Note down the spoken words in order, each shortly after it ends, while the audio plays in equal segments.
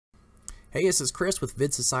Hey, this is Chris with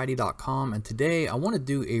vidsociety.com, and today I want to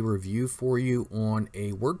do a review for you on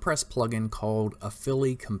a WordPress plugin called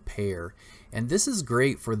AffiliCompare. And this is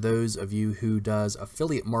great for those of you who does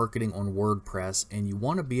affiliate marketing on WordPress and you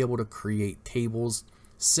want to be able to create tables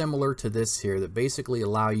similar to this here that basically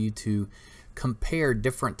allow you to compare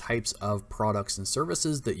different types of products and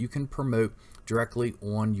services that you can promote directly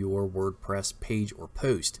on your WordPress page or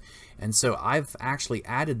post. And so I've actually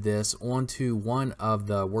added this onto one of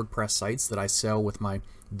the WordPress sites that I sell with my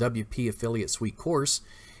WP Affiliate Suite course,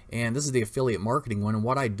 and this is the affiliate marketing one. And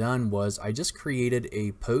what I've done was I just created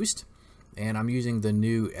a post, and I'm using the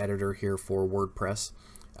new editor here for WordPress,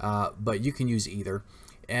 but you can use either.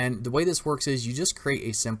 And the way this works is you just create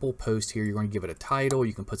a simple post here. You're going to give it a title.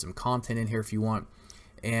 You can put some content in here if you want.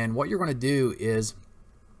 And what you're going to do is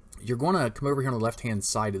you're going to come over here on the left hand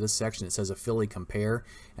side of this section. It says AffiliCompare,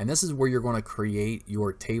 and this is where you're going to create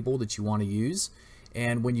your table that you want to use.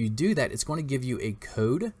 And when you do that, it's going to give you a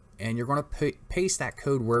code, and you're going to paste that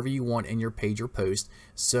code wherever you want in your page or post,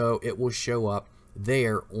 so it will show up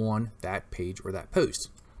there on that page or that post.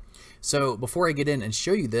 So before I get in and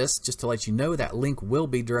show you this, just to let you know, that link will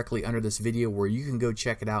be directly under this video where you can go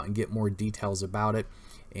check it out and get more details about it,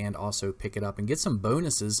 and also pick it up and get some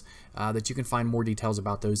bonuses that you can find more details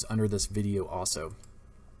about those under this video also.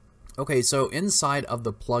 Okay, so inside of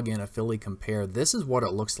the plugin AffiliCompare, this is what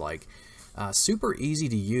it looks like. Super easy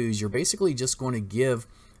to use. You're basically just going to give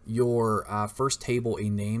your first table a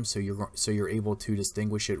name, so you're able to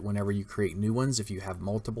distinguish it whenever you create new ones if you have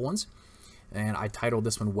multiple ones. And I titled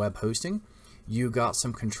this one Web Hosting. You got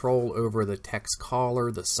some control over the text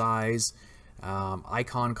color, the size,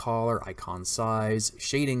 icon color, icon size,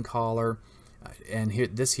 shading color, and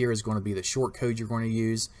this here is going to be the short code you're going to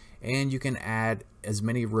use. And you can add as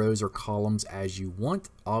many rows or columns as you want.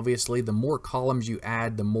 Obviously, the more columns you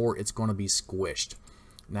add, the more it's going to be squished.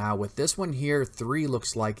 Now with this one here, 3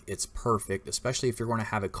 looks like it's perfect, especially if you're going to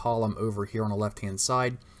have a column over here on the left hand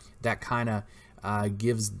side. That kind of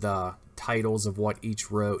gives the titles of what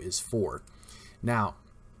each row is for. Now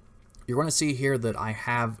you're going to see here that I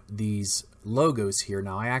have these logos here.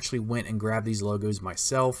 Now I actually went and grabbed these logos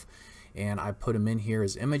myself, and I put them in here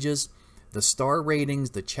as images. The star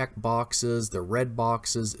ratings, the check boxes, the red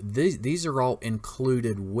boxes, these are all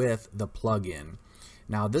included with the plugin.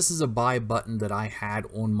 Now this is a buy button that I had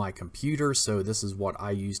on my computer, so this is what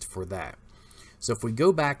I used for that. So if we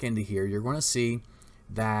go back into here, you're going to see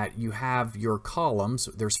that you have your columns.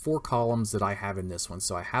 There's 4 columns that I have in this one.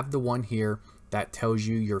 So I have the one here that tells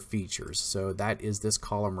you your features. So that is this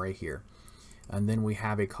column right here. And then we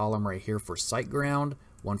have a column right here for SiteGround,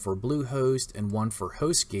 one for Bluehost, and one for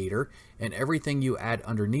HostGator. And everything you add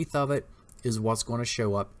underneath of it is what's going to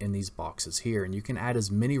show up in these boxes here. And you can add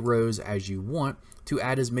as many rows as you want to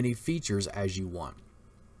add as many features as you want.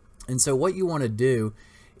 And so what you want to do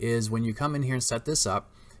is when you come in here and set this up,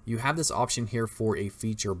 you have this option here for a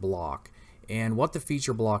feature block. And what the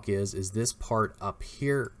feature block is this part up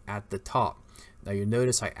here at the top. Now you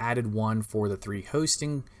notice I added one for the 3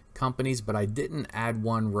 hosting companies, but I didn't add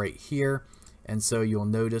one right here. And so you'll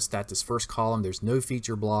notice that this first column, there's no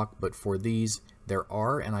feature block, but for these there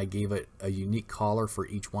are, and I gave it a unique color for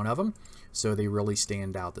each one of them, so they really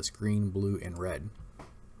stand out, this green, blue, and red.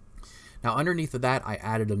 Now underneath of that, I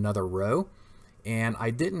added another row. And I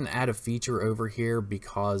didn't add a feature over here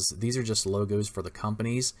because these are just logos for the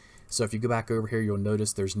companies. So if you go back over here, you'll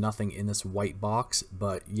notice there's nothing in this white box,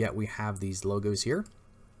 but yet we have these logos here.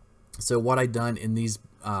 So what I've done in these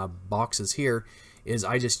boxes here is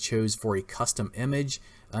I just chose for a custom image,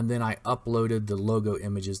 and then I uploaded the logo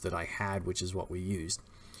images that I had, which is what we used.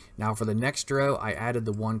 Now for the next row, I added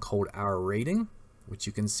the one called Our Rating, which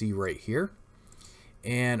you can see right here.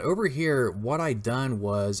 And over here, what I done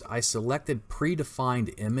was I selected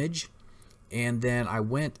predefined image, and then I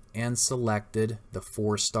went and selected the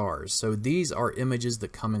 4 stars. So these are images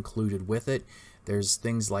that come included with it. There's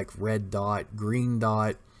things like red dot, green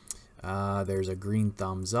dot, there's a green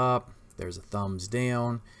thumbs up, there's a thumbs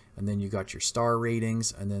down, and then you got your star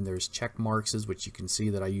ratings, and then there's check marks, which you can see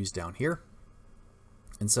that I use down here.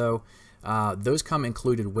 And so those come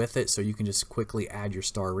included with it, so you can just quickly add your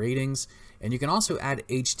star ratings. And you can also add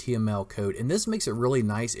HTML code, and this makes it really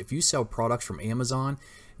nice. If you sell products from Amazon,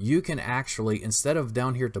 you can actually, instead of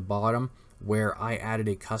down here at the bottom where I added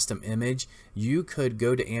a custom image, you could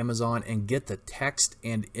go to Amazon and get the text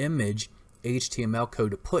and image HTML code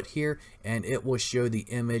to put here, and it will show the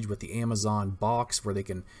image with the Amazon box where they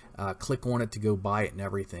can click on it to go buy it and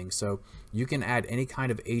everything. So you can add any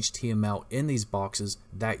kind of HTML in these boxes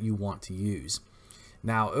that you want to use.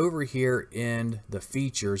 Now over here in the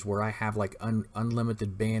features where I have like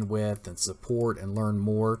unlimited bandwidth and support and learn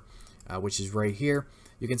more, which is right here.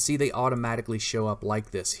 You can see they automatically show up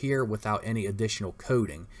like this here without any additional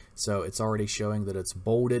coding. So it's already showing that it's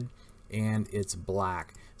bolded and it's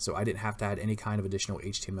black. So I didn't have to add any kind of additional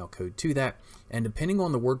HTML code to that. And depending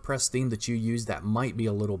on the WordPress theme that you use, that might be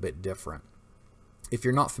a little bit different. If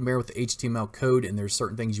you're not familiar with the HTML code and there's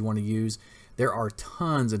certain things you want to use, there are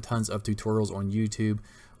tons and tons of tutorials on YouTube,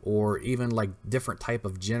 or even like different type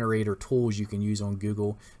of generator tools you can use on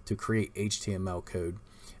Google to create HTML code,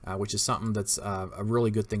 which is something that's a really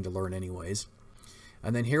good thing to learn anyways.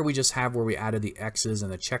 And then here we just have where we added the X's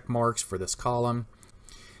and the check marks for this column.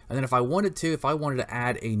 And then if I wanted to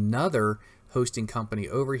add another hosting company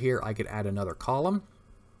over here, I could add another column.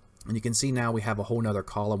 And you can see now we have a whole nother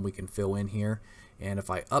column we can fill in here. And if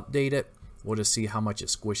I update it, we'll just see how much it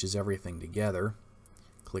squishes everything together.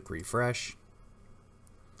 Click refresh.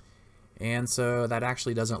 And so that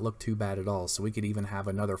actually doesn't look too bad at all. So we could even have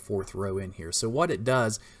another fourth row in here. So what it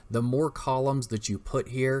does, the more columns that you put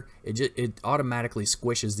here, it automatically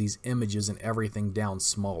squishes these images and everything down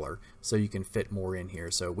smaller so you can fit more in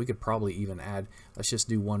here. So we could probably even add, let's just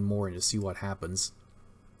do one more and just see what happens.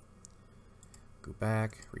 Go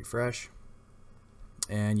back, refresh.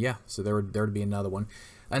 And yeah, so there would be another one.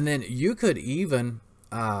 And then you could even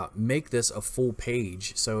make this a full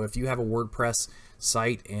page. So if you have a WordPress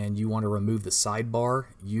site and you want to remove the sidebar,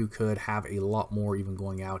 you could have a lot more even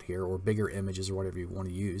going out here, or bigger images or whatever you want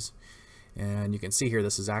to use. And you can see here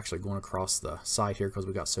this is actually going across the side here because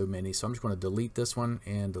we got so many. So I'm just going to delete this one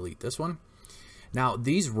and delete this one. Now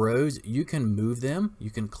these rows, you can move them,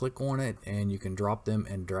 you can click on it and you can drop them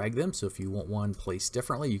and drag them. So if you want one placed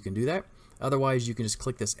differently, you can do that. Otherwise you can just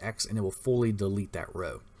click this X and it will fully delete that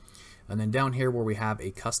row. And then down here where we have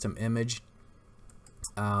a custom image,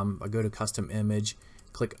 I go to custom image,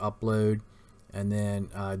 click upload, and then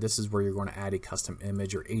this is where you're going to add a custom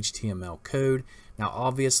image or HTML code. Now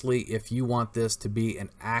obviously if you want this to be an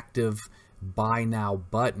active buy now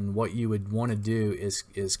button, what you would want to do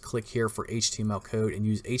is click here for HTML code and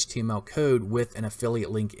use HTML code with an affiliate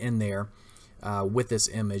link in there with this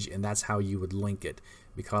image, and that's how you would link it.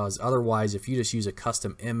 Because otherwise if you just use a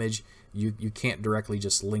custom image, you can't directly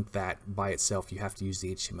just link that by itself. You have to use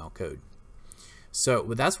the HTML code. So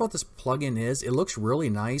that's what this plugin is. It looks really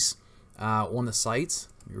nice on the sites.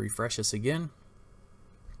 Let me refresh this again.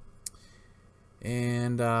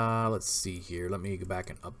 And let's see here. Let me go back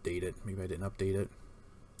and update it. Maybe I didn't update it.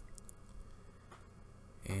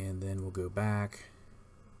 And then we'll go back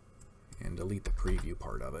and delete the preview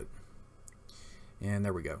part of it. And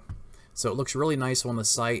there we go. So it looks really nice on the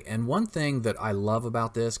site. And one thing that I love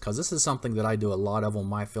about this, because this is something that I do a lot of on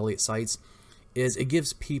my affiliate sites, is it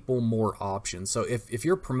gives people more options. So if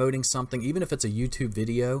you're promoting something, even if it's a YouTube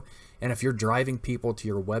video, and if you're driving people to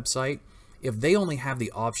your website, if they only have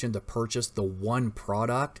the option to purchase the one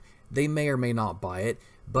product, they may or may not buy it.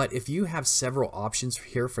 But if you have several options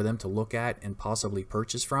here for them to look at and possibly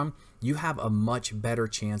purchase from, you have a much better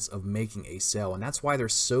chance of making a sale. And that's why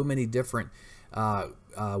there's so many different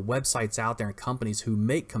websites out there and companies who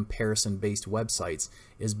make comparison-based websites,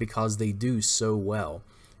 is because they do so well.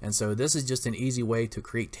 And so this is just an easy way to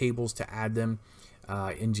create tables to add them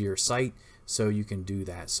into your site, so you can do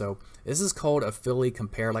that. So this is called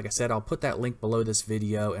AffiliCompare. Like I said, I'll put that link below this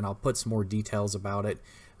video, and I'll put some more details about it,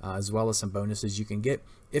 as well as some bonuses you can get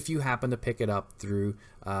if you happen to pick it up through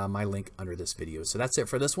my link under this video. So that's it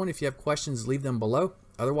for this one. If you have questions, leave them below.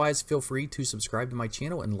 Otherwise, feel free to subscribe to my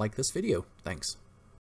channel and like this video. Thanks.